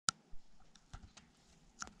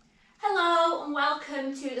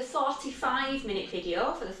welcome to the 45-minute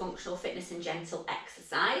video for the functional fitness and gentle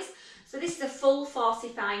exercise. So this is a full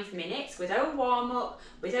 45 minutes with our warm-up,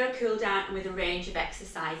 with our cool down and with a range of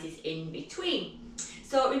exercises in between.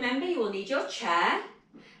 So remember, you will need your chair,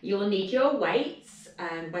 you will need your weights,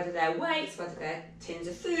 whether they're weights, whether they're tins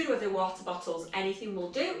of food, whether they're water bottles, anything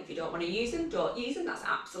will do. If you don't want to use them, don't use them, that's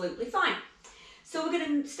absolutely fine. So we're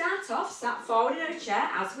going to start forward in our chair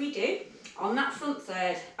as we do. On that front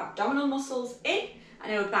third, abdominal muscles in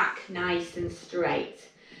and our back nice and straight.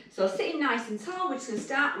 So sitting nice and tall, we're just going to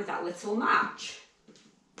start with that little march.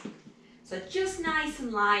 So just nice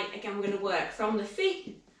and light. Again, we're going to work from the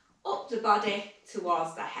feet up the body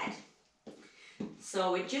towards the head.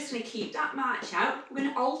 So we're just going to keep that march out. We're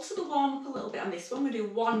going to alter the warm up a little bit on this one. We'll do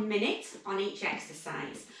 1 minute on each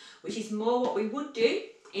exercise, which is more what we would do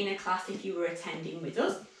in a class if you were attending with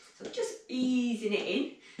us. So just easing it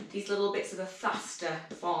in, these little bits of a faster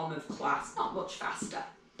form of class, not much faster.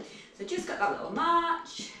 So just got that little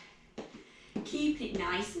march, keeping it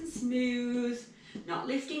nice and smooth, not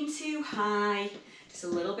lifting too high, just a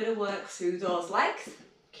little bit of work through those legs,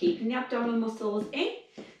 keeping the abdominal muscles in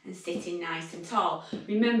and sitting nice and tall.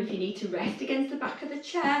 Remember, if you need to rest against the back of the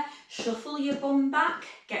chair, shuffle your bum back,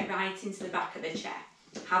 get right into the back of the chair.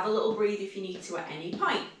 Have a little breathe if you need to at any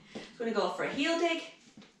point. I'm going to go for a heel dig.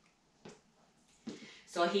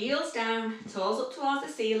 So heels down, toes up towards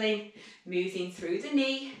the ceiling, moving through the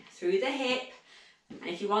knee, through the hip. And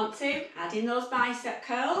if you want to, add in those bicep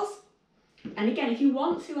curls. And again, if you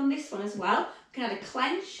want to on this one as well, we can add a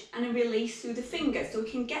clench and a release through the fingers so we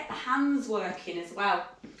can get the hands working as well.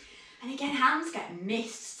 And again, hands get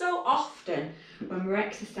missed so often when we're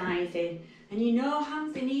exercising. And you know,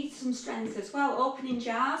 hands, they need some strength as well. Opening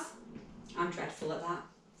jars, I'm dreadful at that.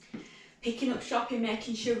 Picking up shopping,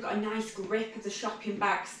 making sure we've got a nice grip of the shopping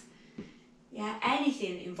bags. Yeah,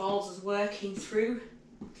 anything that involves us working through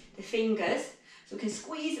the fingers. So we can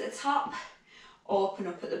squeeze at the top, open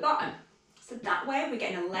up at the bottom. So that way we're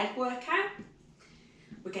getting a leg workout,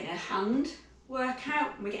 we're getting a hand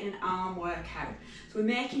workout, and we're getting an arm workout. So we're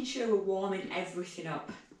making sure we're warming everything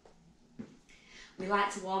up. We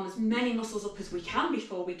like to warm as many muscles up as we can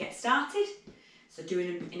before we get started. So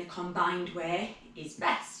doing them in a combined way is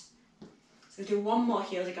best. So do one more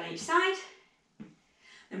heel dig on each side.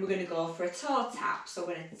 Then we're going to go for a toe tap. So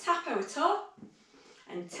we're going to tap our toe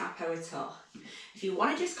and tap our toe. If you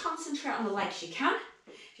want to just concentrate on the legs, you can.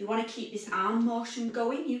 If you want to keep this arm motion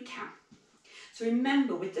going, you can. So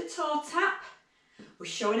remember, with the toe tap, we're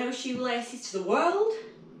showing our shoelaces to the world.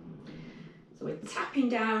 So we're tapping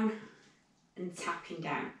down and tapping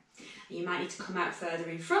down. And you might need to come out further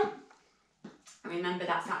in front. And remember,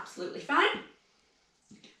 that's absolutely fine.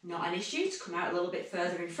 Not an issue to come out a little bit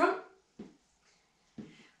further in front.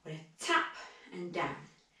 We're going to tap and down,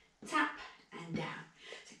 tap and down.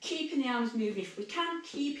 So keeping the arms moving if we can,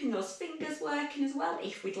 keeping those fingers working as well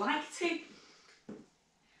if we'd like to.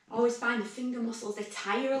 Always find the finger muscles, they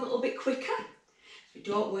tire a little bit quicker. So we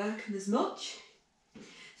don't work them as much.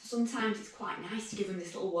 So sometimes it's quite nice to give them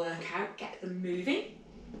this little workout, get them moving.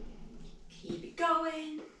 Keep it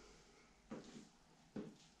going.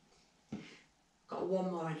 Got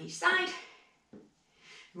one more on each side.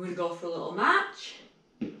 We're going to go for a little march.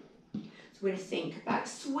 So we're going to think about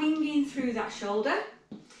swinging through that shoulder.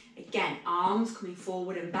 Again, arms coming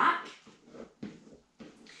forward and back.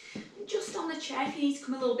 And just on the chair, if you need to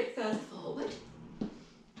come a little bit further forward.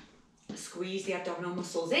 Squeeze the abdominal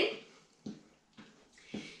muscles in.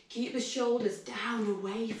 Keep the shoulders down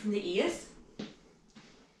away from the ears.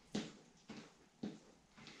 So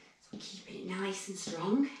keeping it nice and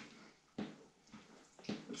strong.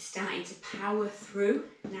 We're starting to power through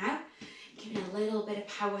now, giving a little bit of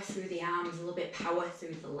power through the arms, a little bit of power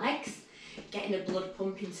through the legs, getting the blood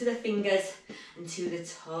pumping to the fingers and to the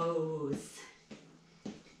toes.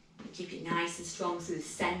 Keep it nice and strong through the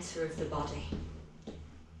centre of the body.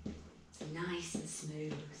 So nice and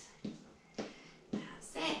smooth.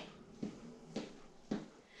 That's it.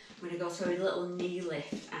 I'm going to go through a little knee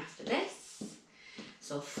lift after this.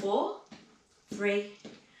 So 4, 3,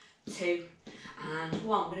 2, and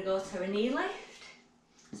 1. I'm going to go to a knee lift.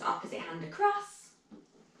 So opposite hand across.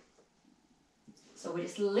 So we're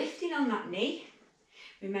just lifting on that knee.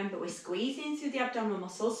 Remember, we're squeezing through the abdominal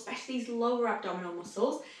muscles, especially these lower abdominal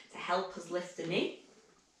muscles, to help us lift the knee.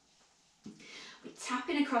 We're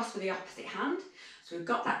tapping across with the opposite hand. So we've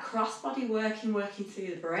got that cross body working through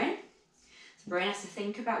the brain. So the brain has to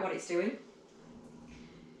think about what it's doing.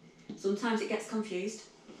 Sometimes it gets confused.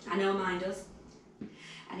 I know mine does.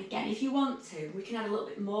 And again, if you want to, we can add a little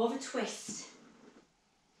bit more of a twist.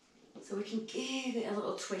 So we can give it a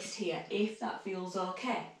little twist here, if that feels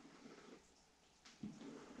okay.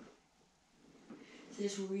 to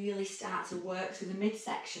just really start to work through the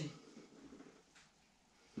midsection.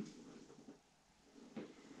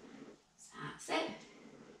 So that's it.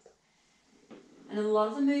 And a lot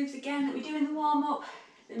of the moves again that we do in the warm-up,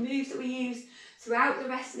 the moves that we use throughout the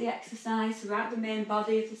rest of the exercise, throughout the main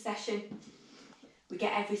body of the session, we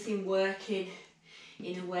get everything working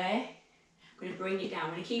in a way. I'm going to bring it down.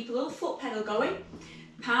 I'm going to keep a little foot pedal going,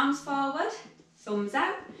 palms forward, thumbs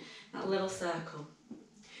out, that little circle.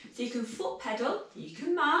 So you can foot pedal, you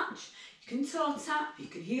can march, you can toe tap, you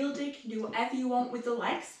can heel dig, you can do whatever you want with the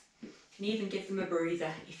legs. You can even give them a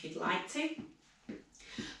breather if you'd like to.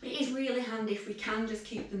 But it is really handy if we can just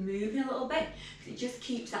keep them moving a little bit, because it just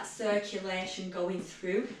keeps that circulation going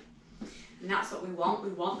through. And that's what we want. We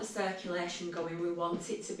want the circulation going. We want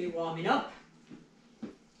it to be warming up.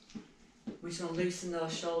 We're just going to loosen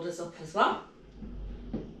those shoulders up as well.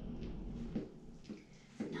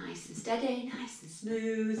 Nice and steady, nice and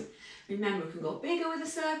smooth. Remember, we can go bigger with a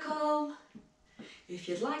circle if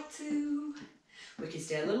you'd like to. We can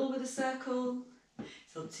stay a little with a circle.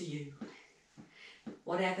 It's up to you.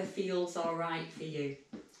 Whatever feels all right for you.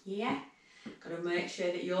 Yeah? Got to make sure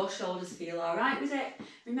that your shoulders feel all right with it.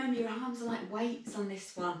 Remember, your arms are like weights on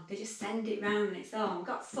this one. They just send it round and it's on. We've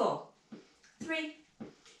got 4, 3,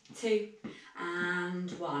 2,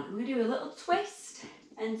 and 1. We're going to do a little twist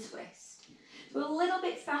and twist. So a little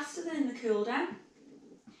bit faster than in the cool down.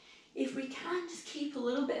 If we can, just keep a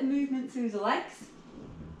little bit of movement through the legs.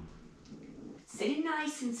 Sitting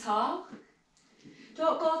nice and tall.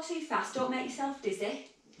 Don't go too fast, don't make yourself dizzy.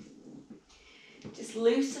 Just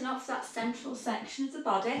loosen off that central section of the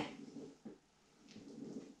body.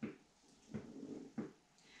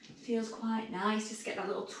 Feels quite nice, just get that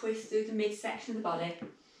little twist through the midsection of the body.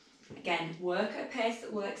 Again, work at a pace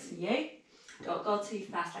that works for you. Don't go too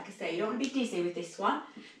fast. Like I say, you don't want to be dizzy with this one.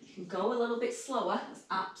 You can go a little bit slower, that's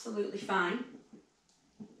absolutely fine.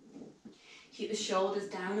 Keep the shoulders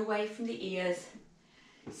down away from the ears.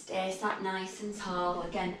 Stay sat nice and tall.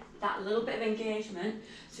 Again, that little bit of engagement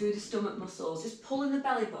through the stomach muscles, just pulling the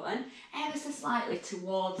belly button ever so slightly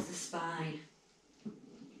towards the spine.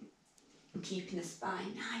 And keeping the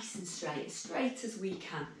spine nice and straight, as straight as we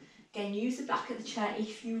can. Again, use the back of the chair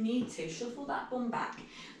if you need to. Shuffle that bum back.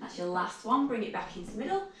 That's your last one. Bring it back into the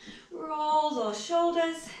middle. Roll those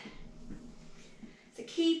shoulders. So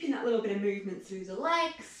keeping that little bit of movement through the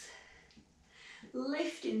legs.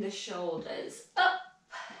 Lifting the shoulders up,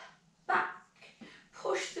 back.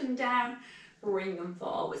 Push them down. Bring them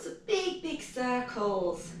forward. So big, big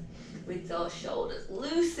circles with those shoulders.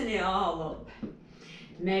 Loosen it all up.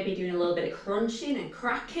 Maybe doing a little bit of crunching and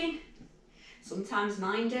cracking. Sometimes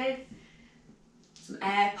mine do. Some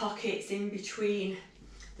air pockets in between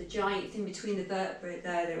the joints, in between the vertebrae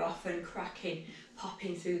there. They're often cracking,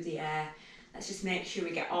 popping through the air. Let's just make sure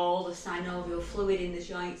we get all the synovial fluid in the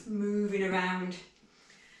joints moving around.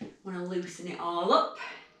 Want to loosen it all up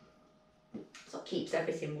so it keeps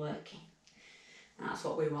everything working. That's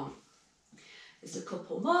what we want. Just a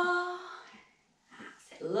couple more.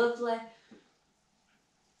 That's it, lovely.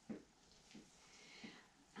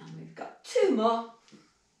 And we've got 2 more.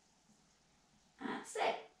 That's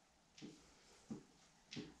it.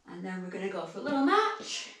 And then we're going to go for a little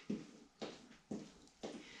march.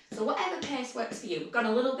 So whatever pace works for you, we've gone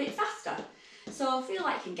a little bit faster. So I feel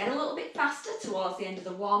like you can get a little bit faster towards the end of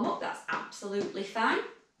the warm-up. That's absolutely fine.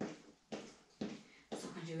 So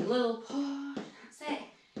I'm going to do a little push. That's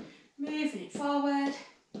it. Moving it forward.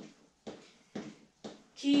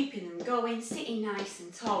 Keeping them going, sitting nice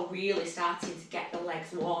and tall, really starting to get the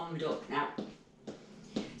legs warmed up now.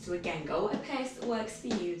 So again, go at a pace that works for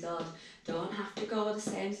you though. Don't have to go the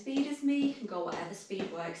same speed as me, you can go whatever speed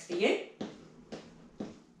works for you.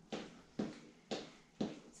 So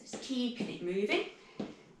just keeping it moving.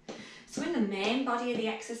 So in the main body of the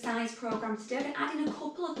exercise programme today, we're adding a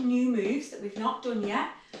couple of new moves that we've not done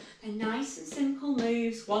yet. They're nice and simple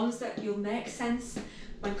moves, ones that will make sense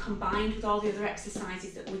when combined with all the other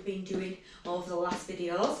exercises that we've been doing over the last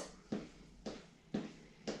videos.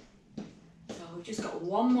 So we've just got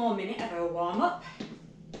 1 more minute of our warm-up.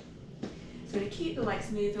 So we're going to keep the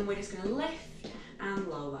legs moving, we're just going to lift and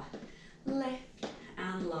lower, lift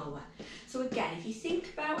and lower. So again, if you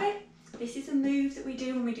think about it, this is a move that we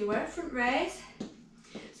do when we do our front raise.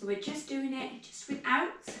 So we're just doing it just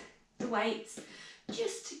without the weights,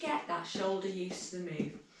 just to get that shoulder used to the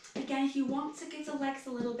move. Again, if you want to give the legs a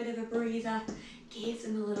little bit of a breather, give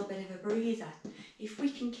them a little bit of a breather. If we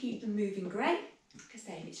can keep them moving, great. Like I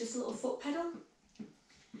say, if it's just a little foot pedal,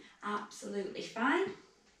 absolutely fine.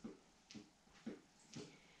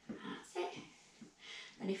 That's it.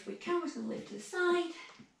 And if we can, we're just going to lift to the side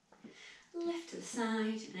lift to the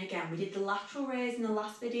side, and again we did the lateral raise in the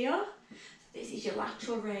last video, so this is your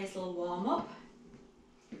lateral raise little warm up.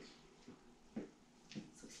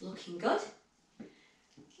 So it's looking good,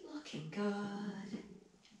 looking good.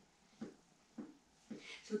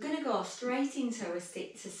 So we're going to go straight into a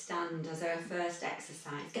sit to stand as our first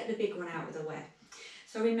exercise, get the big one out of the way.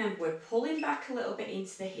 So remember, we're pulling back a little bit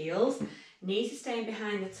into the heels, knees are staying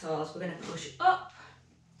behind the toes, we're going to push up,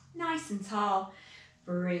 nice and tall,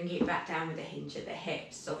 bring it back down with a hinge at the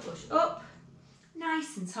hips. So push up,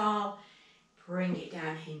 nice and tall, bring it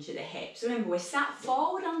down, hinge at the hips. Remember, we're sat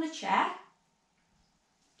forward on the chair,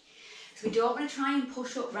 so we don't want to try and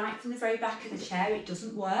push up right from the very back of the chair, it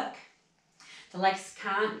doesn't work. The legs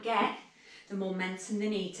can't get the momentum they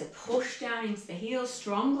need to push down into the heels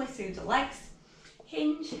strongly through the legs,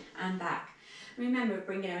 hinge and back. Remember,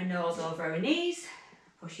 bringing our nose over our knees,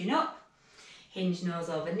 pushing up, hinge nose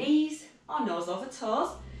over knees or nose over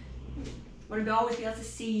toes. You want to always be able to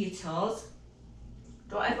see your toes.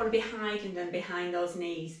 Don't ever want to be hiding them behind those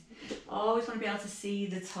knees. Always want to be able to see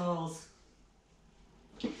the toes.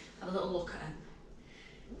 Have a little look at them.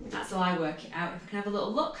 That's how I work it out. If I can have a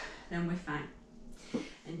little look, then we're fine.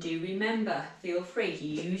 And do remember, feel free to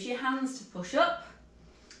use your hands to push up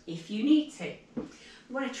if you need to.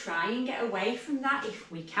 We want to try and get away from that if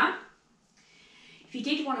we can. If you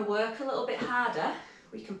did want to work a little bit harder,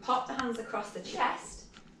 we can pop the hands across the chest.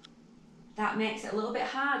 That makes it a little bit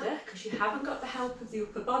harder because you haven't got the help of the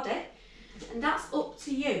upper body, and that's up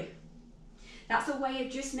to you. That's a way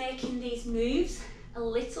of just making these moves a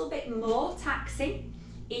little bit more taxing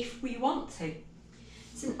if we want to.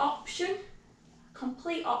 It's an option,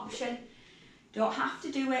 complete option. Don't have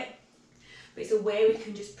to do it, but it's a way we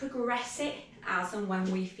can just progress it as and when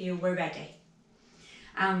we feel we're ready.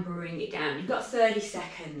 And bring it down. You've got 30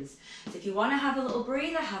 seconds. So if you want to have a little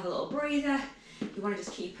breather, have a little breather. If you want to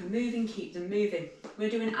just keep them moving, keep them moving. We're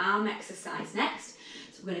going to do an arm exercise next.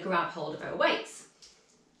 So we're going to grab hold of our weights.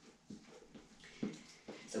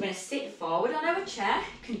 So we're going to sit forward on our chair.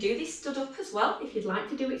 You can do this stood up as well. If you'd like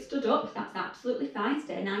to do it stood up, that's absolutely fine.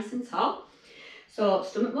 Stay nice and tall. So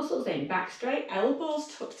stomach muscles in, back straight,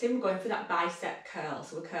 elbows tucked in. We're going for that bicep curl.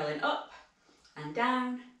 So we're curling up and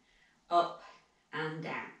down, up and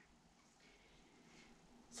down.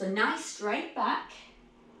 So nice straight back.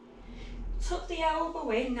 Tuck the elbow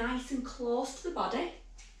in nice and close to the body.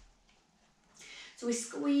 So we're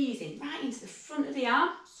squeezing right into the front of the arm.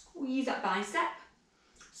 Squeeze that bicep.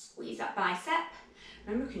 Squeeze that bicep.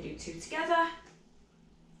 Remember, we can do two together.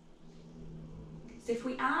 So if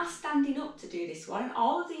we are standing up to do this one, and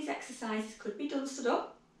all of these exercises could be done stood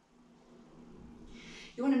up,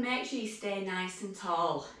 you want to make sure you stay nice and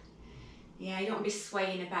tall. Yeah, you don't want to be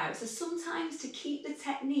swaying about. So sometimes to keep the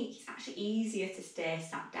technique, it's actually easier to stay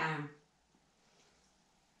sat down.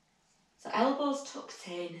 So elbows tucked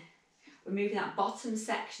in. We're moving that bottom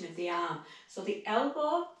section of the arm. So the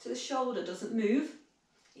elbow to the shoulder doesn't move.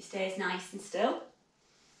 It stays nice and still.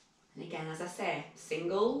 And again, as I say,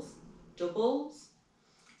 singles, doubles,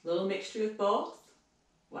 little mixture of both,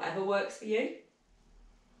 whatever works for you.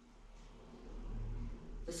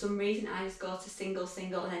 For some reason, I just go to single,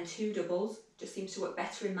 single, and then two doubles. Just seems to work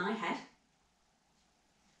better in my head.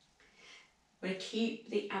 We're going to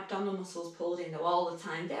keep the abdominal muscles pulled in though all the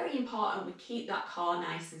time. Very important we keep that core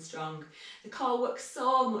nice and strong. The core works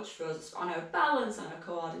so much for us on our balance, on our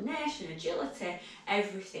coordination, agility.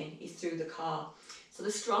 Everything is through the core. So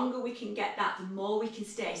the stronger we can get that, the more we can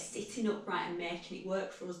stay sitting upright and making it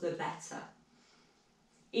work for us, the better.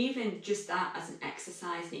 Even just that as an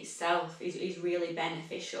exercise in itself is really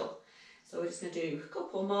beneficial. So we're just going to do a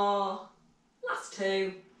couple more. Last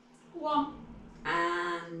two. 1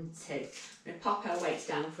 and 2. I'm going to pop our weights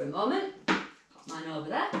down for a moment. Pop mine over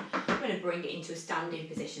there. I'm going to bring it into a standing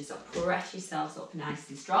position. So press yourselves up nice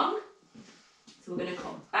and strong. So we're going to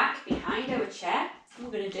come back behind our chair. And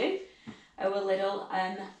we're going to do our little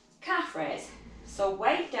calf raise. So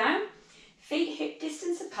weight down. Feet hip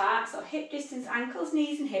distance apart, so hip distance, ankles,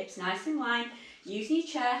 knees and hips nice and in line. Using your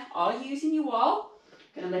chair or using your wall.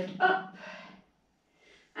 Going to lift up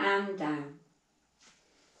and down.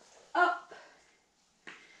 Up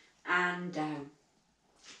and down.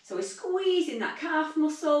 So we're squeezing that calf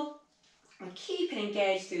muscle. We're keeping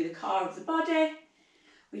engaged through the core of the body.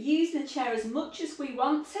 We're using the chair as much as we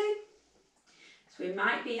want to. So we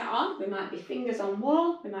might be we might be fingers on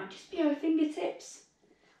wall, we might just be our fingertips.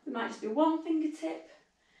 It might just be one fingertip,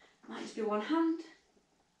 it might just be one hand.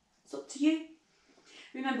 It's up to you.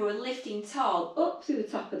 Remember, we're lifting tall up through the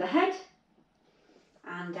top of the head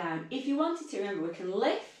and down. If you wanted to, remember, we can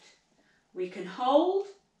lift, we can hold,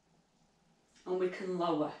 and we can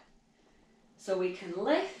lower. So we can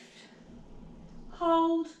lift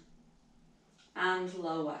hold and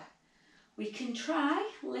lower. We can try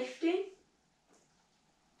lifting,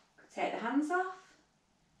 take the hands off.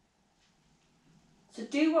 So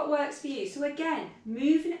do what works for you. So again,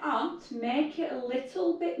 moving it on to make it a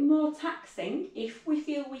little bit more taxing, if we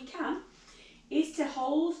feel we can, is to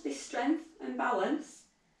hold this strength and balance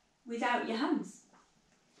without your hands.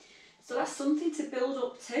 So that's something to build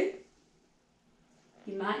up to.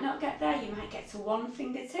 You might not get there, you might get to one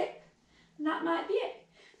fingertip, and that might be it.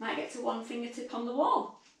 Might get to one fingertip on the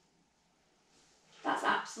wall. That's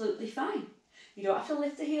absolutely fine. You don't have to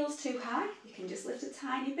lift the heels too high, you can just lift a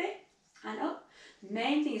tiny bit and up. The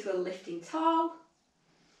main thing is we're lifting tall,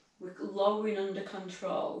 we're lowering under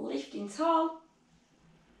control. Lifting tall,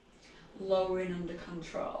 lowering under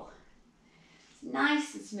control. It's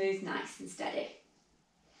nice and smooth, nice and steady.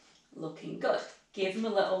 Looking good. Give them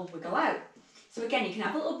a little wiggle out. So again, you can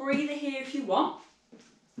have a little breather here if you want.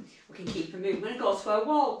 We can keep a move. We're going to go to our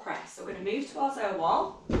wall press. So we're going to move towards our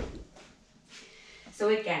wall. So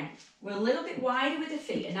again, we're a little bit wider with the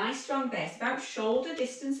feet, a nice strong base, about shoulder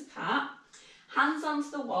distance apart. Hands onto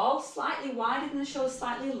the wall, slightly wider than the shoulder,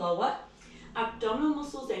 slightly lower. Abdominal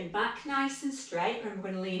muscles in, back nice and straight. And we're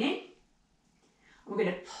going to lean in. We're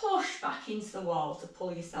going to push back into the wall to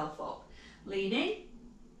pull yourself up. Lean in.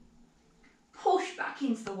 Push back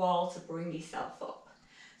into the wall to bring yourself up.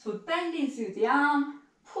 So we're bending through the arm,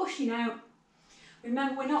 pushing out.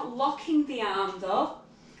 Remember, we're not locking the arm though.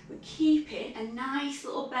 We're keeping a nice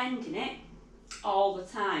little bend in it all the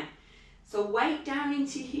time. So weight down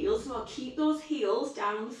into your heels, so I'll keep those heels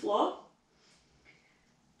down on the floor.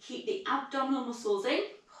 Keep the abdominal muscles in,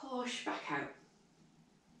 push back out.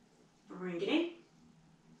 Bring it in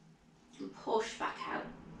and push back out.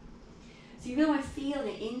 So you really want to feel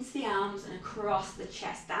it into the arms and across the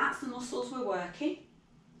chest. That's the muscles we're working.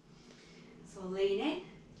 So lean in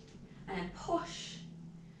and then push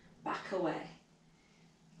back away.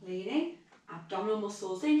 Lean in, abdominal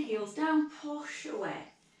muscles in, heels down, push away.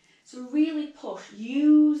 So really push,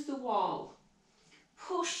 use the wall.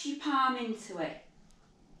 Push your palm into it.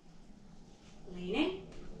 Lean in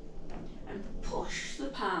and push the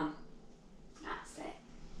palm. That's it.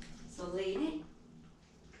 So lean in,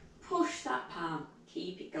 push that palm,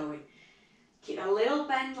 keep it going. Keep a little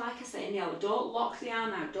bend, like I said, in the elbow. Don't lock the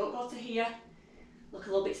arm out, don't go to here. Look a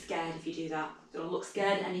little bit scared if you do that. Don't look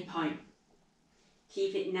scared at any point.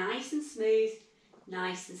 Keep it nice and smooth,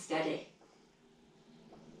 nice and steady.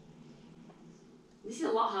 This is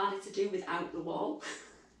a lot harder to do without the wall,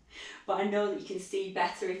 but I know that you can see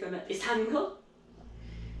better if I'm at this angle.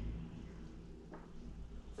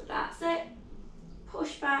 So that's it.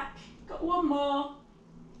 Push back, got one more.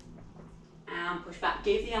 And push back,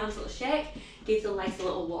 give the arms a little shake, give the legs a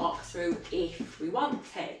little walk through if we want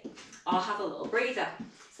to, or have a little breather.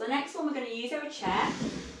 So the next one, we're going to use our chair.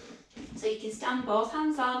 So you can stand both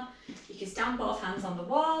hands on, you can stand both hands on the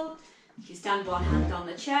wall, you can stand one hand on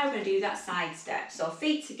the chair. We're going to do that side step. So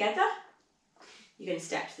feet together, you're going to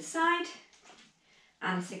step to the side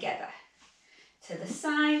and together, to the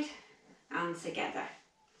side and together.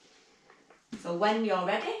 So when you're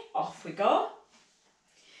ready, off we go.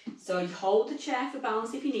 So you hold the chair for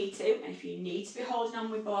balance if you need to, and if you need to be holding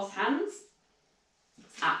on with both hands,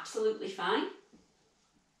 it's absolutely fine.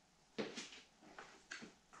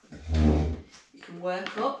 You can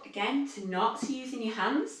work up again to not using your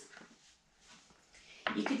hands.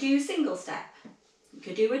 You could do a single step, you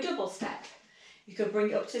could do a double step, you could bring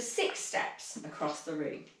it up to 6 steps across the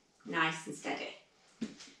room, nice and steady.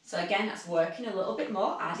 So again, that's working a little bit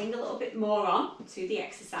more, adding a little bit more on to the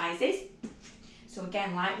exercises. So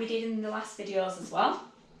again, like we did in the last videos as well,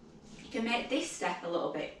 you can make this step a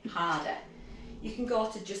little bit harder. You can go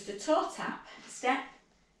to just a toe tap, step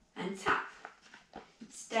and tap,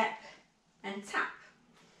 step and tap.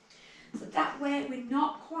 So that way we're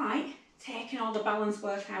not quite taking all the balance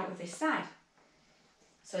work out of this side.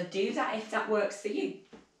 So do that if that works for you.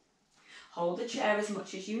 Hold the chair as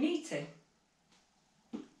much as you need to.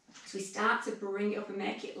 So we start to bring it up and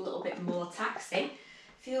make it a little bit more taxing.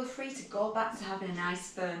 Feel free to go back to having a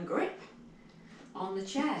nice firm grip on the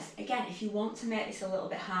chairs. Again, if you want to make this a little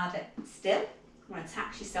bit harder still, you want to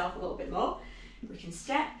tax yourself a little bit more, we can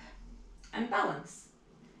step and balance.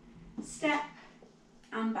 Step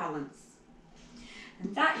and balance.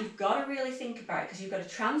 And that you've got to really think about, because you've got a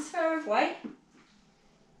transfer of weight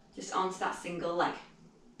just onto that single leg.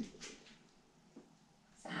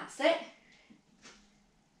 So that's it.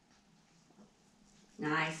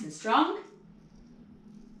 Nice and strong.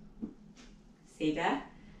 See there?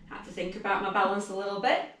 Have to think about my balance a little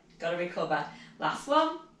bit. Got to recover. Last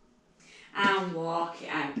one. And walk it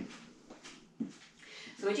out.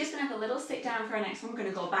 So we're just going to have a little sit down for our next one. We're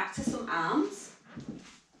going to go back to some arms.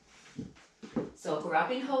 So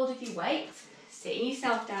grabbing hold of your weight, sitting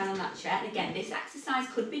yourself down on that chair. And again, this exercise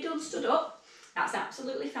could be done stood up. That's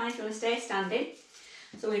absolutely fine if you want to stay standing.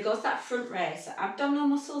 So we're going to go to that front raise. So abdominal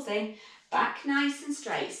muscles in, back nice and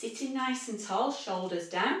straight, sitting nice and tall, shoulders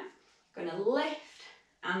down. Going to lift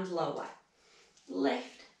and lower,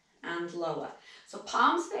 lift and lower. So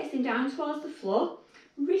palms facing down towards the floor,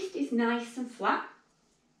 wrist is nice and flat.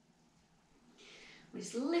 We're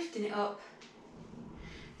just lifting it up.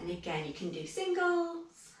 And again, you can do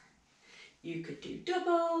singles, you could do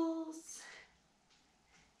doubles,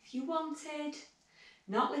 if you wanted.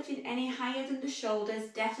 Not lifting any higher than the shoulders,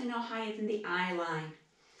 definitely not higher than the eye line.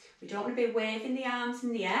 We don't want to be waving the arms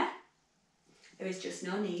in the air. There is just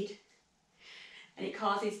no need. And it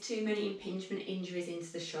causes too many impingement injuries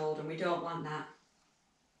into the shoulder, and we don't want that.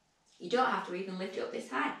 You don't have to even lift it up this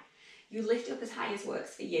high. You lift it up as high as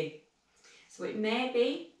works for you. So it may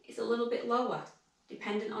be, it's a little bit lower,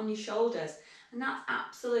 dependent on your shoulders, and that's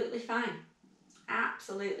absolutely fine.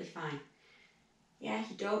 Absolutely fine. Yeah,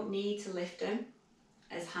 you don't need to lift them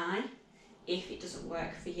as high if it doesn't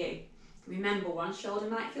work for you. Remember, one shoulder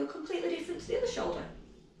might feel completely different to the other shoulder.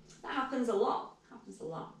 That happens a lot,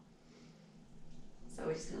 So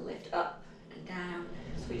we're just going to lift up and down.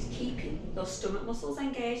 So we're just keeping those stomach muscles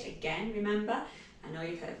engaged. Again, remember, I know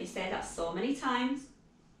you've heard me say that so many times.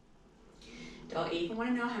 Don't even want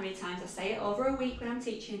to know how many times I say it over a week when I'm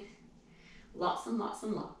teaching. Lots and lots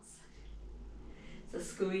and lots. So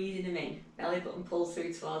squeezing them in, belly button pulls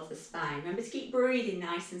through towards the spine. Remember to keep breathing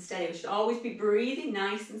nice and steady. We should always be breathing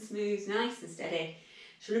nice and smooth, nice and steady.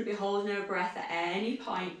 Shouldn't be holding our breath at any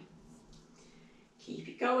point. Keep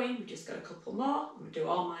it going. We've just got a couple more. I'm going to do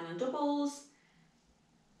all mine on doubles.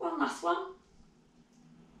 One last one.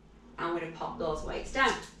 And we're going to pop those weights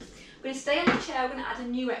down. We're going to stay on the chair. We're going to add a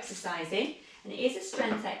new exercise in. And it is a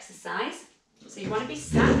strength exercise. So you want to be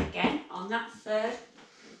sat again on that third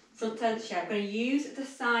front turn of the chair. We're going to use the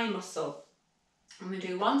thigh muscle. I'm going to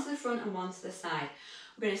do one to the front and one to the side.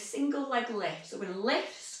 We're going to single leg lift. So we're going to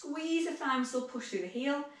lift, squeeze the thigh muscle, push through the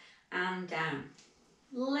heel and down.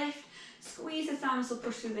 Lift, squeeze the thigh muscle,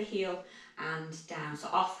 push through the heel and down. So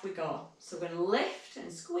off we go. So we're going to lift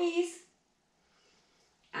and squeeze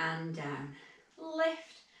and down.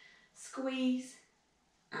 Lift, squeeze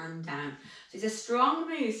and down. So it's a strong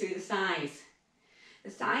move through the thighs. The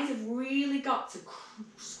thighs have really got to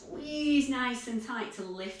squeeze nice and tight to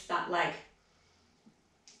lift that leg.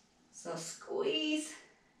 So squeeze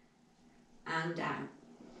and down.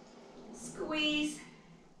 Squeeze.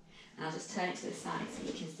 And I'll just turn it to the side so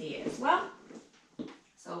you can see it as well.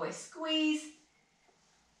 So we squeeze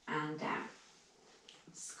and down.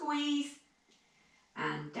 Squeeze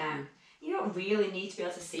and down. You don't really need to be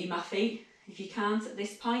able to see my feet if you can't at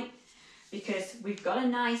this point, because we've got a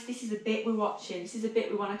nice, this is the bit we're watching, this is the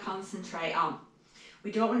bit we want to concentrate on.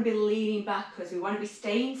 We don't want to be leaning backwards, we want to be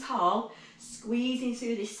staying tall, squeezing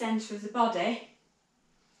through this centre of the body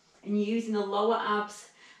and using the lower abs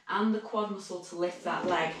and the quad muscle to lift that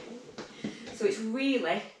leg. So it's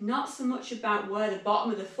really not so much about where the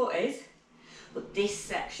bottom of the foot is, but this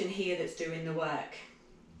section here that's doing the work.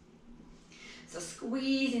 So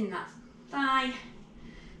squeezing that thigh,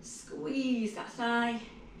 squeeze that thigh,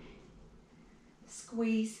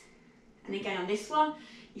 squeeze. And again on this one,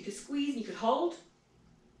 you could squeeze and you could hold.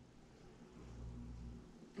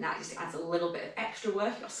 And that just adds a little bit of extra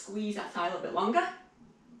work. You've got to squeeze that thigh a little bit longer.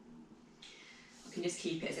 You can just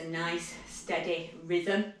keep it as a nice, steady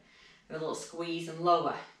rhythm. A little squeeze and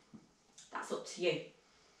lower. That's up to you.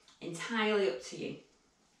 Entirely up to you.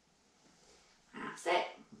 That's it.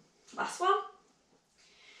 Last one.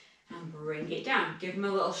 And bring it down. Give them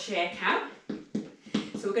a little shake out.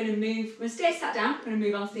 So we're going to move, we're going to stay sat down, we're going to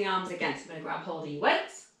move on to the arms again. So we're going to grab hold of your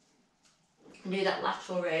weights and do that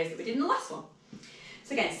lateral raise that we did in the last one.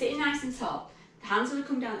 So again, sitting nice and tall. The hands are going to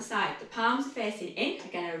come down the side. The palms are facing in.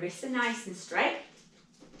 Again, our wrists are nice and straight.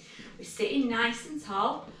 We're sitting nice and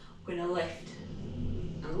tall. We're going to lift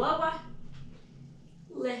and lower,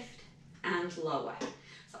 lift and lower.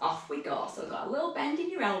 So off we go. So we've got a little bend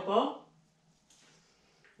in your elbow.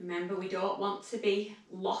 Remember, we don't want to be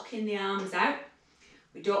locking the arms out.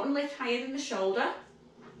 We don't want to lift higher than the shoulder.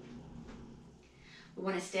 We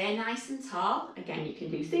want to stay nice and tall. Again, you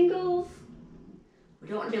can do singles. We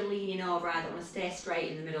don't want to be leaning over either. We want to stay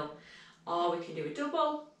straight in the middle. Or we can do a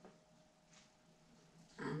double.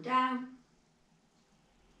 And down.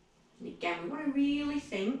 And again, we want to really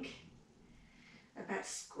think about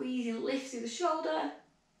squeezing, lift through the shoulder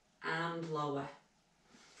and lower.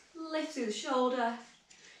 Lift through the shoulder.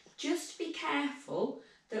 Just be careful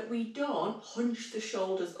that we don't hunch the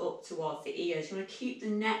shoulders up towards the ears. You want to keep the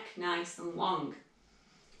neck nice and long.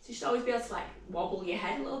 So you should always be able to like wobble your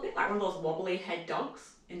head a little bit, like one of those wobbly head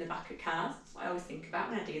dogs in the back of cars. That's what I always think about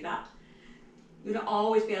when I do that. You want to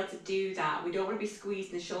always be able to do that. We don't want to be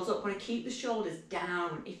squeezing the shoulders up. We want to keep the shoulders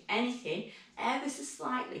down. If anything, ever so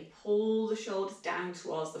slightly pull the shoulders down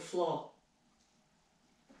towards the floor.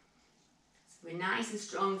 So we're nice and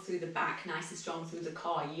strong through the back, nice and strong through the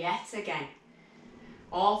core yet again.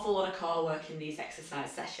 Awful lot of core work in these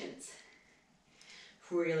exercise sessions.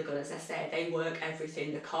 Really good, as I said, they work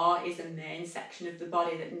everything. The core is the main section of the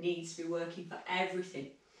body that needs to be working for everything.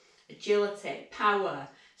 Agility, power,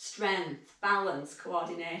 strength, balance,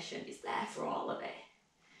 coordination is there for all of it.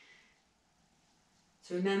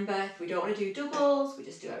 So remember, if we don't want to do doubles, we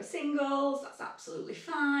just do our singles, that's absolutely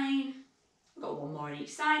fine. We've got one more on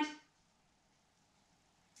each side.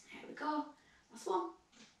 There we go, last one.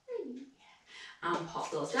 And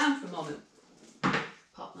pop those down for a moment.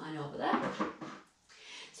 Pop mine over there.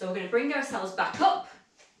 So we're going to bring ourselves back up.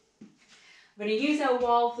 We're going to use our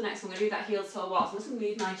wall for the next one. We're going to do that heel toe wall. So I'm just going to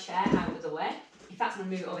move my chair out of the way. In fact, I'm going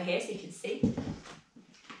to move it over here so you can see.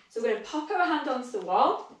 So we're going to pop our hand onto the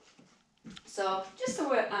wall. So just so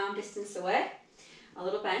we're arm distance away, a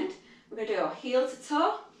little bend. We're going to do heel to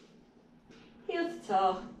toe, heel to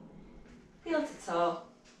toe, heel to toe.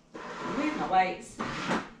 Move my weights,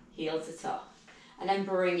 heel to toe. And then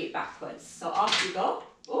bring it backwards. So off you go.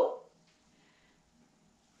 Oh.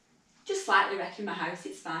 Just slightly wrecking my house,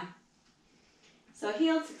 it's fine. So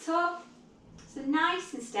heel to toe, so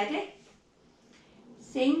nice and steady.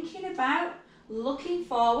 Thinking about looking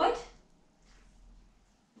forward.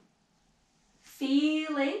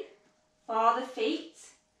 Feeling for the feet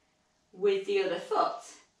with the other foot.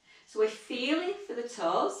 So we're feeling for the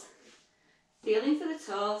toes, feeling for the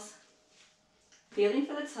toes, feeling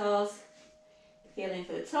for the toes, feeling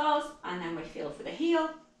for the toes, and then we feel for the heel.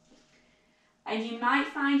 And you might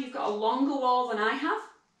find you've got a longer wall than I have,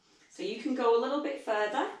 so you can go a little bit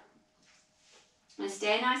further and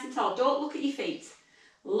stay nice and tall. Don't look at your feet,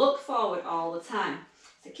 look forward all the time.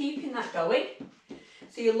 So keeping that going.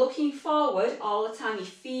 So you're looking forward all the time, you're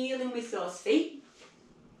feeling with those feet.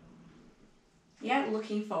 Yeah,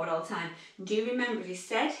 looking forward all the time. Do remember, as I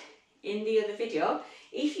said in the other video,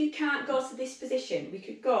 if you can't go to this position, we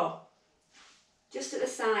could go just at the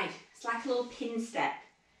side. It's like a little pin step.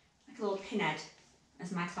 Like a little pinhead,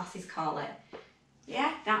 as my classes call it.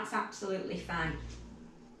 Yeah, that's absolutely fine.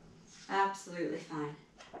 Absolutely fine.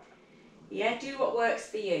 Yeah, do what works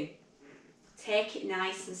for you. Take it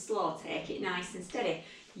nice and slow, take it nice and steady.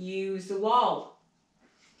 Use the wall.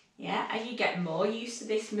 Yeah, as you get more used to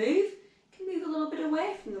this move, you can move a little bit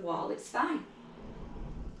away from the wall, it's fine.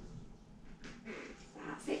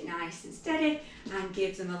 That's it, nice and steady, and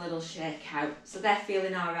give them a little shake out. So they're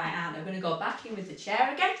feeling all right, aren't they? We're going to go back in with the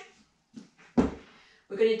chair again.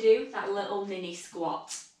 We're going to do that little mini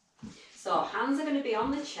squat. So hands are going to be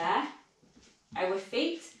on the chair. Our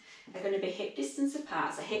feet are going to be hip distance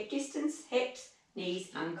apart. So hip distance, hips, knees,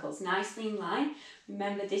 ankles, nicely in line.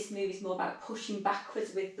 Remember, this move is more about pushing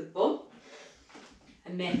backwards with the bum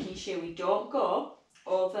and making sure we don't go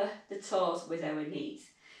over the toes with our knees.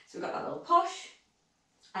 So we've got that little push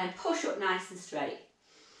and push up nice and straight.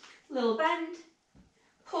 Little bend,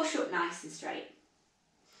 push up nice and straight.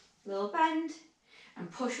 Little bend, and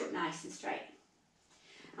push up nice and straight.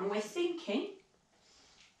 And we're thinking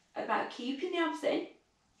about keeping the abs in,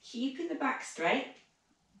 keeping the back straight,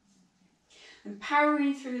 and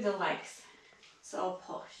powering through the legs. So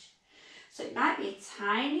push. So it might be a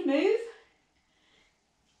tiny move,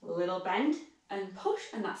 little bend, and push,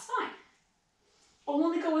 and that's fine.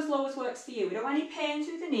 Only go as low as works for you. We don't want any pain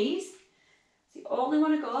through the knees. So you only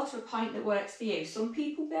want to go to a point that works for you. Some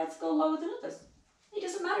people will be able to go lower than others. It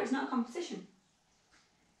doesn't matter, it's not a competition.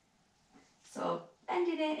 So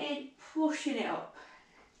bending it in, pushing it up.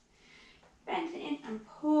 Bending it in and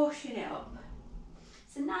pushing it up.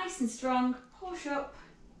 So nice and strong, push up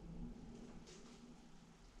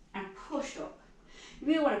and push up. You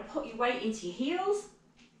really want to put your weight into your heels.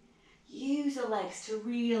 Use the legs to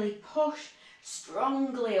really push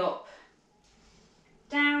strongly up.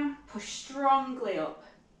 Down, push strongly up.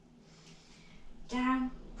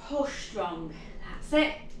 Down, push strong. That's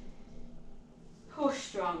it. Push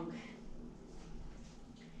strong.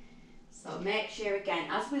 So make sure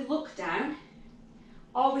again, as we look down,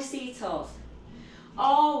 always see your toes.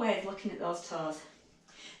 Always looking at those toes.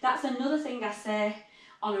 That's another thing I say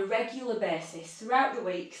on a regular basis throughout the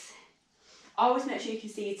weeks. Always make sure you can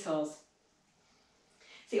see your toes.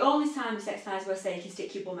 It's the only time this exercise where I say you can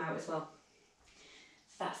stick your bum out as well.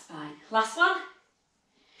 So that's fine. Last one.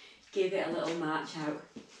 give it a little march out.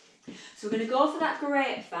 So we're going to go for that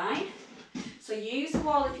grapevine. So use the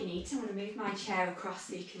wall if you need to. I'm going to move my chair across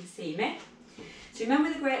so you can see me. So remember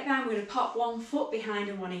with the grapevine, we're going to pop one foot behind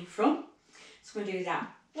and one in front. So we're going to do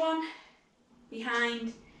that. One,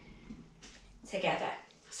 behind, together.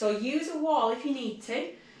 So use a wall if you need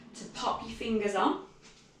to pop your fingers on.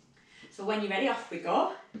 So when you're ready, off we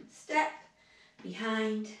go. Step,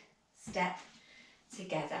 behind, step,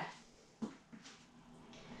 together.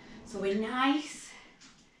 So we're nice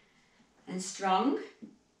and strong.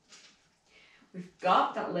 We've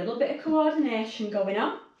got that little bit of coordination going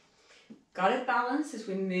on. Got to balance as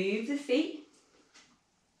we move the feet.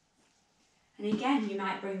 And again, you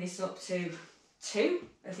might bring this up to 2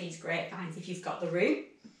 of these grapevines if you've got the room.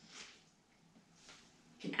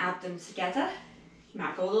 You can add them together. You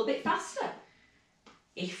might go a little bit faster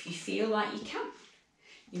if you feel like you can.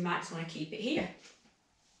 You might just want to keep it here.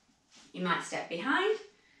 You might step behind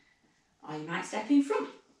or you might step in front.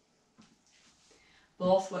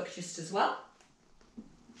 Both work just as well,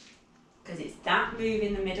 because it's that move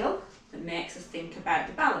in the middle that makes us think about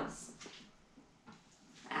the balance.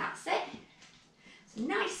 That's it. So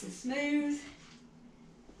nice and smooth.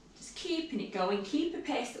 Just keeping it going. Keep a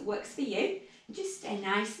pace that works for you. Just stay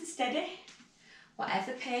nice and steady.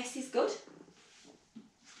 Whatever pace is good.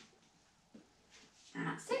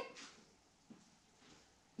 That's it.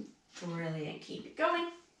 Brilliant. Keep it going.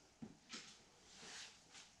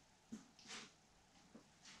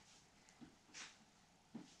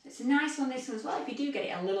 It's a nice one, this one as well. If you do get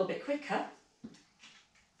it a little bit quicker,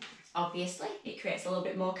 obviously it creates a little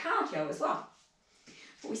bit more cardio as well.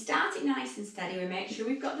 But we start it nice and steady. We make sure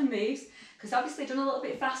we've got the moves, because obviously done a little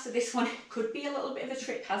bit faster, this one could be a little bit of a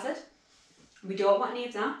trip hazard. We don't want any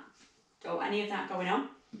of that. Don't want any of that going on.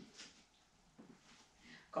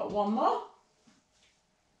 Got one more.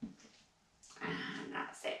 And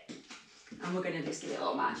that's it. And we're going to just give it a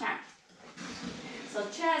little march out. So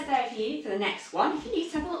chairs there if you need for the next one. If you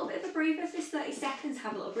need to have a little bit of a breather for this 30 seconds,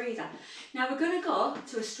 have a little breather. Now we're going to go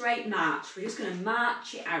to a straight march. We're just going to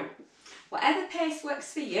march it out. Whatever pace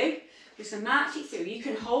works for you, just going to march it through. You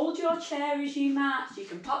can hold your chair as you march. You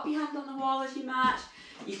can pop your hand on the wall as you march.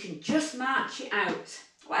 You can just march it out.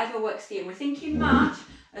 Whatever works for you. We're thinking march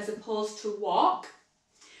as opposed to walk.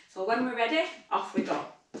 So when we're ready, off we go.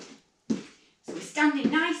 So we're standing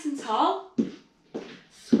nice and tall,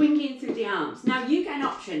 swinging through the arms. Now you get an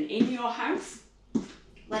option in your house,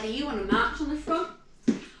 whether you want to march on the front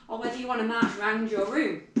or whether you want to march around your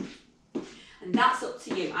room. And that's up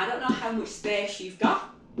to you. I don't know how much space you've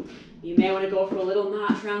got. You may want to go for a little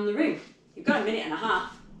march around the room. You've got a minute and a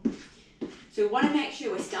half. So we want to make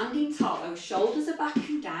sure we're standing tall. Our shoulders are back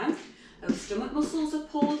and down. Our stomach muscles are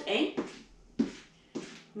pulled in.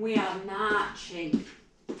 We are marching.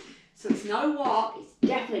 So it's not a walk, it's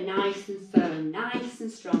definitely nice and firm, nice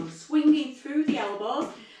and strong. Swinging through the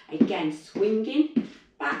elbows. Again, swinging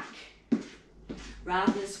back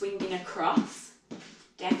rather than swinging across.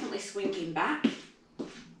 Definitely swinging back.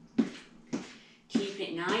 Keeping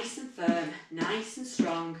it nice and firm, nice and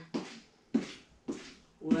strong.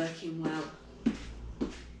 Working well.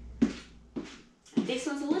 And this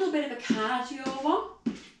one's a little bit of a cardio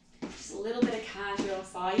one. Just a little bit of cardio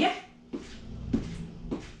for you.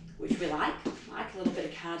 Which we like a little bit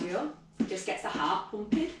of cardio. Just gets the heart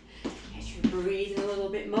pumping, gets you breathing a little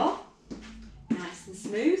bit more. Nice and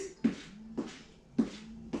smooth.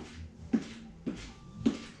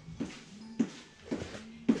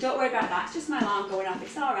 Don't worry about that, it's just my alarm going off,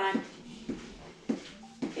 it's alright.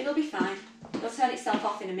 It'll be fine. It'll turn itself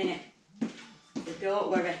off in a minute. So don't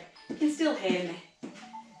worry, you can still hear me.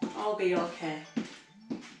 I'll be okay.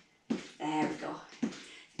 There we go.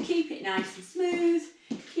 Keep it nice and smooth,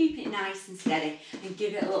 keep it nice and steady, and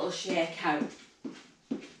give it a little shake out.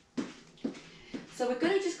 So we're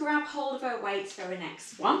going to just grab hold of our weights for our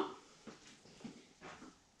next one.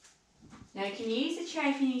 Now you can use the chair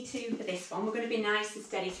if you need to for this one. We're going to be nice and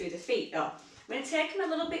steady through the feet though. We're going to take them a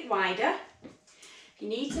little bit wider. If you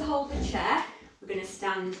need to hold the chair, we're going to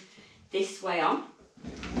stand this way on.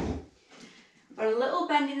 But a little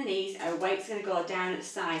bend in the knees, our weight's going to go down at the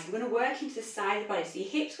sides. We're going to work into the side of the body, so your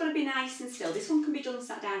hips got to be nice and still. This one can be done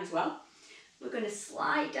sat down as well. We're going to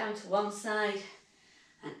slide down to one side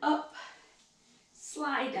and up,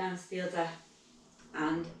 slide down to the other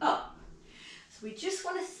and up. So we just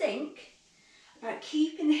want to think about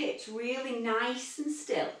keeping the hips really nice and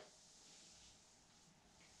still.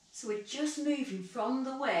 So we're just moving from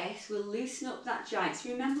the waist, we'll loosen up that joint. So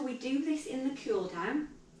remember, we do this in the cool down.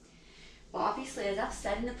 But obviously, as I've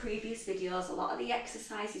said in the previous videos, a lot of the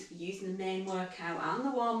exercises we use in the main workout and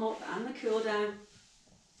the warm up and the cool down,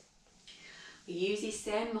 We use these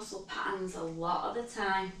same muscle patterns a lot of the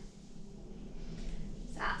time.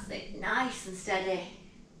 So that's it, nice and steady,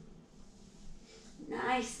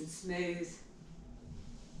 nice and smooth.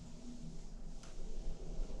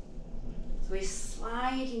 So we're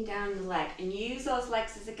sliding down the leg, and use those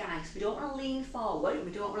legs as a guide, because we don't want to lean forward and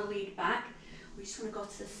we don't want to lean back. We just want to go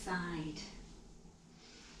to the side.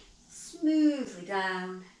 Smoothly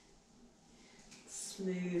down,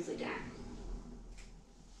 smoothly down.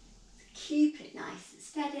 Keep it nice and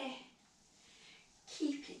steady.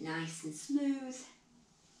 Keep it nice and smooth.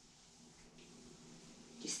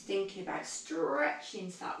 Just thinking about stretching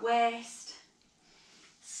into that waist.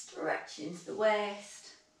 Stretching into the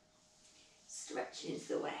waist. Stretching into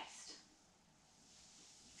the waist.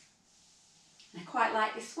 And I quite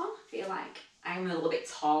like this one. I feel like I'm a little bit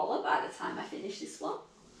taller by the time I finish this one.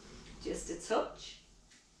 Just a touch.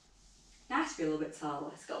 Nice to be a little bit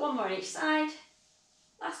taller. It's got one more on each side.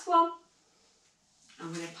 Last one.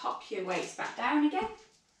 I'm going to pop your weights back down again.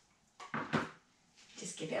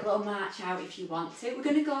 Just give it a little march out if you want to. We're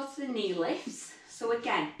going to go to the knee lifts. So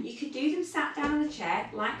again, you could do them sat down on the chair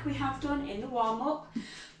like we have done in the warm-up,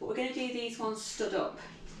 but we're going to do these ones stood up.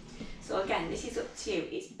 So again, this is up to you.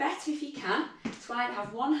 It's better if you can to either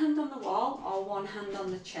have one hand on the wall or one hand on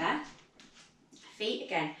the chair. Feet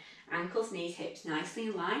again, ankles, knees, hips nicely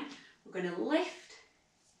in line. We're going to lift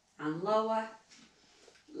and lower,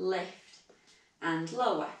 lift and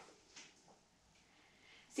lower.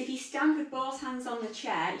 So if you stand with both hands on the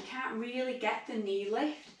chair, you can't really get the knee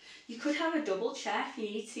lift. You could have a double chair if you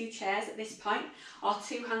need two chairs at this point, or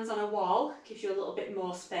two hands on a wall, gives you a little bit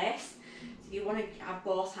more space. So if you want to have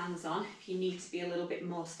both hands on, if you need to be a little bit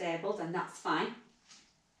more stable, then that's fine.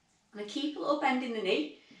 I'm going to keep a little bend in the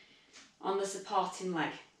knee on the supporting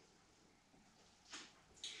leg.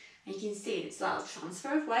 And you can see it's a little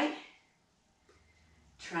transfer of weight,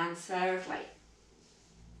 transfer of weight.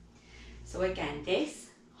 So again, this,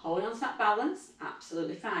 hold on to that balance,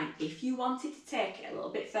 absolutely fine. If you wanted to take it a little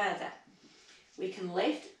bit further, we can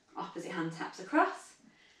lift, opposite hand taps across,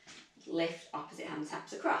 lift, opposite hand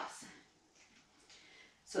taps across.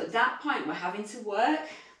 So at that point, we're having to work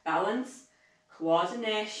balance,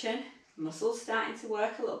 coordination, muscles starting to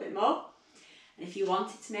work a little bit more. And if you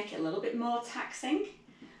wanted to make it a little bit more taxing,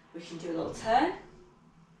 we can do a little turn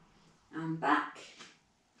and back,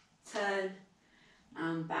 turn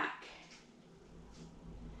and back.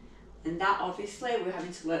 And that obviously we're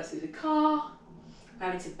having to work through the core, we're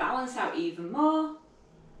having to balance out even more,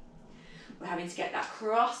 we're having to get that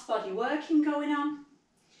cross body working going on.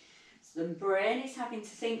 So the brain is having to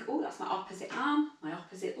think, oh, that's my opposite arm, my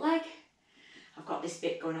opposite leg, I've got this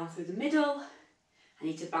bit going on through the middle, I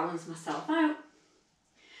need to balance myself out.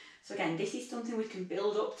 So again, this is something we can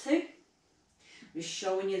build up to. I'm just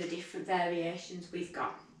showing you the different variations we've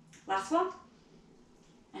got. Last one,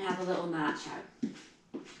 and have a little march out.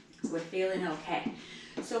 So we're feeling okay.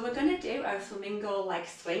 So we're going to do our flamingo leg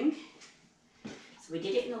swing. So we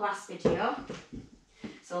did it in the last video.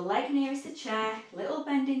 So leg nearest the chair, little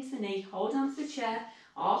bend into the knee, hold on to the chair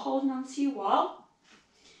or holding on to your wall.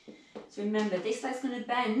 So remember, this leg's going to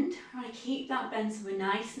bend. We're going to keep that bend so we're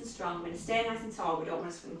nice and strong. We're going to stay nice and tall. We don't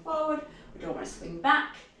want to swing forward. We don't want to swing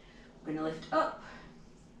back. We're going to lift up.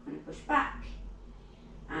 We're going to push back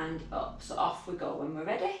and up. So off we go when we're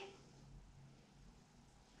ready.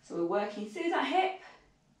 So we're working through that hip.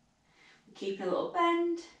 We're keeping a little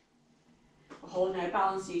bend. We're holding our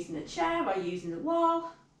balance using the chair or using the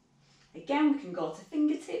wall. Again, we can go to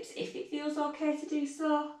fingertips if it feels okay to do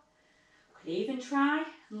so. We could even try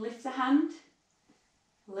and lift the hand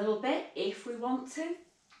a little bit if we want to.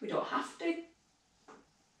 We don't have to.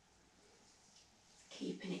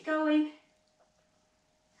 Keeping it going.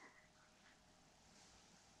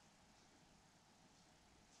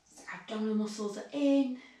 So abdominal muscles are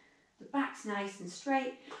in. The back's nice and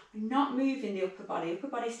straight. We're not moving the upper body. Upper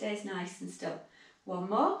body stays nice and still. One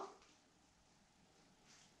more.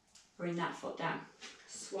 Bring that foot down.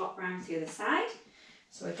 Swap round to the other side.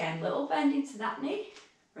 So again, little bend into that knee.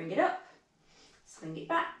 Bring it up. Swing it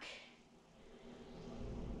back.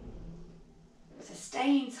 So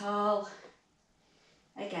staying tall.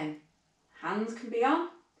 Again, hands can be on.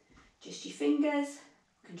 Just your fingers.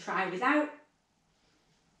 You can try without.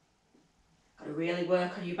 Got to really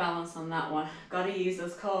work on your balance on that one. Got to use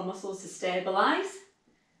those core muscles to stabilise.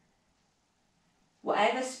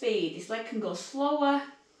 Whatever speed, this leg can go slower.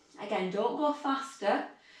 Again, don't go faster,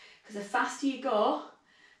 because the faster you go,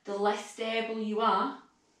 the less stable you are.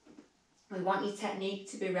 We want your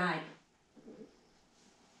technique to be right.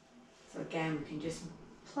 So again, we can just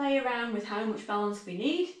play around with how much balance we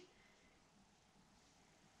need.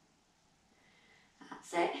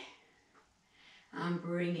 That's it. And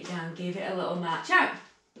bring it down, give it a little march out.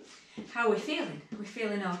 How are we feeling? Are we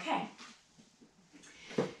feeling okay?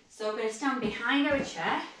 So we're going to stand behind our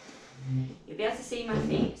chair. You'll be able to see my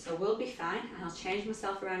feet, so we'll be fine. And I'll change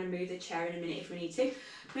myself around and move the chair in a minute if we need to.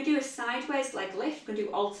 We're going to do a sideways leg lift. We're going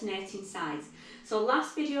to do alternating sides. So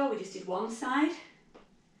last video we just did one side.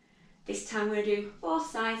 This time we're going to do both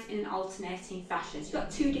sides in an alternating fashion. So you've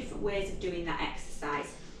got two different ways of doing that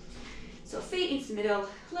exercise. So feet into the middle,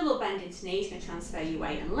 little bend into knees, going to transfer your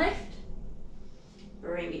weight and lift.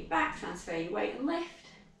 Bring it back, transfer your weight and lift.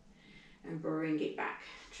 And bring it back,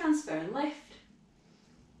 transfer and lift.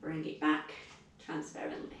 Bring it back, transfer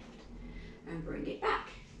and lift. And bring it back.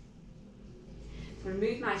 I'm going to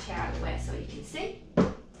move my chair out of the way so you can see.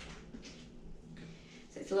 So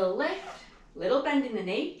it's a little lift, little bend in the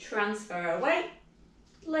knee, transfer our weight,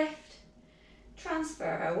 lift, transfer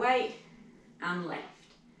our weight, and lift.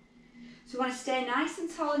 So we want to stay nice and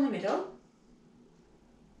tall in the middle.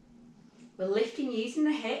 We're lifting using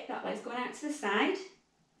the hip, that leg's going out to the side.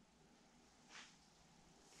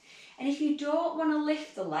 And if you don't want to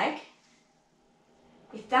lift the leg,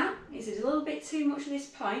 if that is a little bit too much at this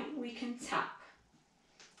point, we can tap.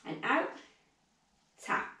 And out,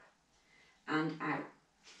 tap, and out.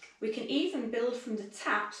 We can even build from the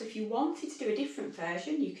tap, so if you wanted to do a different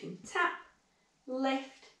version, you can tap,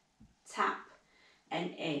 lift, tap,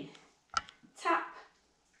 and in. Tap,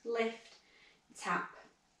 lift, tap,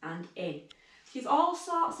 and in. So you've all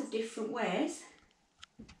sorts of different ways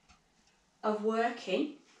of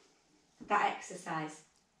working that exercise.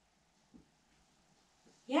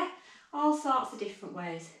 Yeah, all sorts of different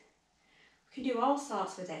ways. We can do all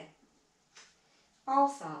sorts with it. All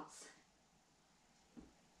sorts.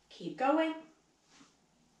 Keep going.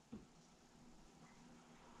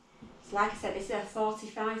 So like I said, this is a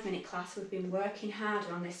 45-minute class. We've been working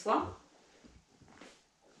harder on this one.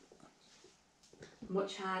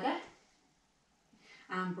 Much harder.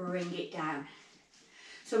 And bring it down.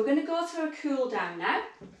 So we're going to go to a cool down now.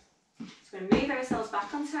 So we're going to move ourselves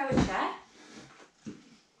back onto our chair.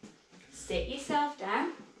 Sit yourself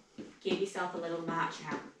down. Give yourself a little march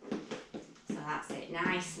out. So that's it,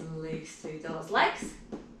 nice and loose through those legs.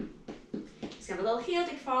 Just have a little heel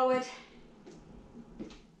dig forward.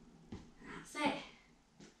 That's it.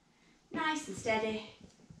 Nice and steady.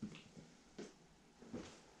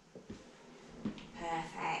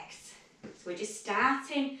 Perfect. So we're just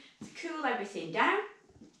starting to cool everything down.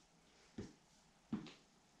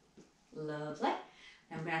 Lovely.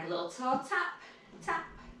 Then we're going to have a little toe tap, tap,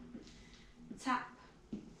 tap,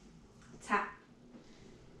 tap,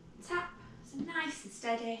 tap. So nice and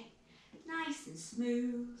steady, nice and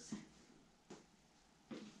smooth.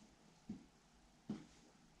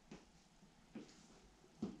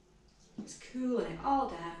 Just cooling it all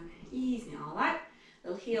down, easing it all out.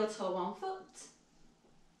 Little heel toe, 1 foot.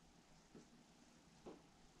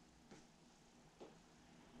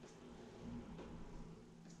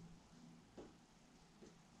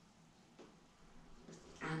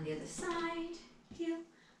 And the other side, heel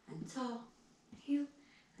and toe, heel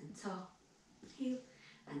and toe, heel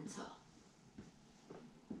and toe.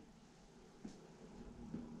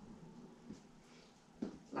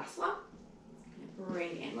 Last one.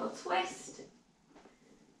 Bring in a little twist,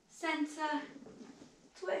 centre,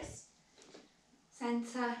 twist,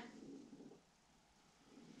 centre.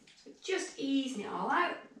 So just easing it all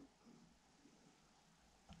out.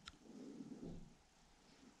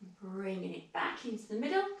 Bringing it back into the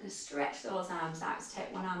middle. Going to stretch those arms out. So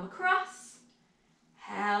take one arm across,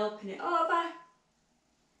 helping it over.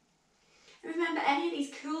 And remember, any of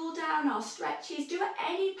these cool down or stretches, do at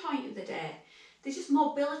any point of the day. They're just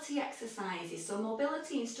mobility exercises, so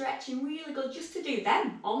mobility and stretching really good just to do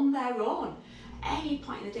them on their own at any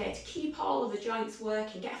point in the day to keep all of the joints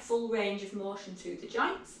working, get a full range of motion through the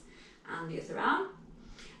joints and the other arm.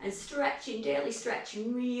 And stretching, daily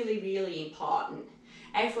stretching, really, really important.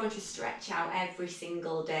 Everyone should stretch out every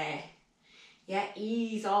single day. Yeah,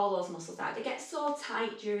 ease all those muscles out. They get so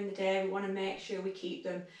tight during the day, we want to make sure we keep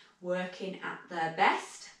them working at their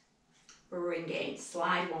best. Bring it in,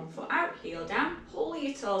 slide 1 foot out, heel down, pull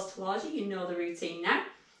your toes towards you, you know the routine now.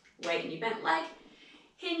 Weight in your bent leg,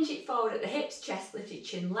 hinge it forward at the hips, chest lifted,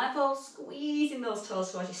 chin level, squeezing those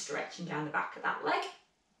toes towards you, stretching down the back of that leg.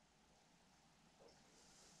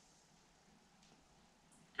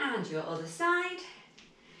 And your other side,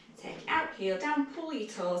 take it out, heel down, pull your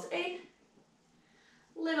toes in,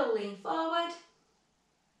 little lean forward,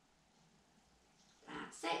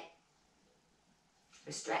 that's it.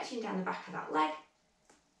 We're stretching down the back of that leg,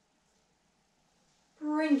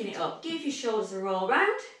 bringing it up, give your shoulders a roll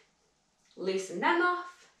round, loosen them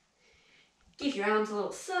off, Give your arms a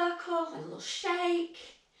little circle, a little shake.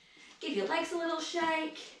 Give your legs a little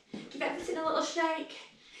shake. Give everything a little shake.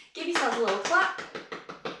 Give yourself a little clap.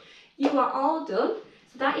 You are all done.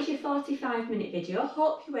 So that is your 45-minute video.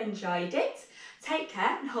 Hope you enjoyed it. Take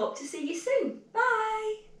care and hope to see you soon. Bye.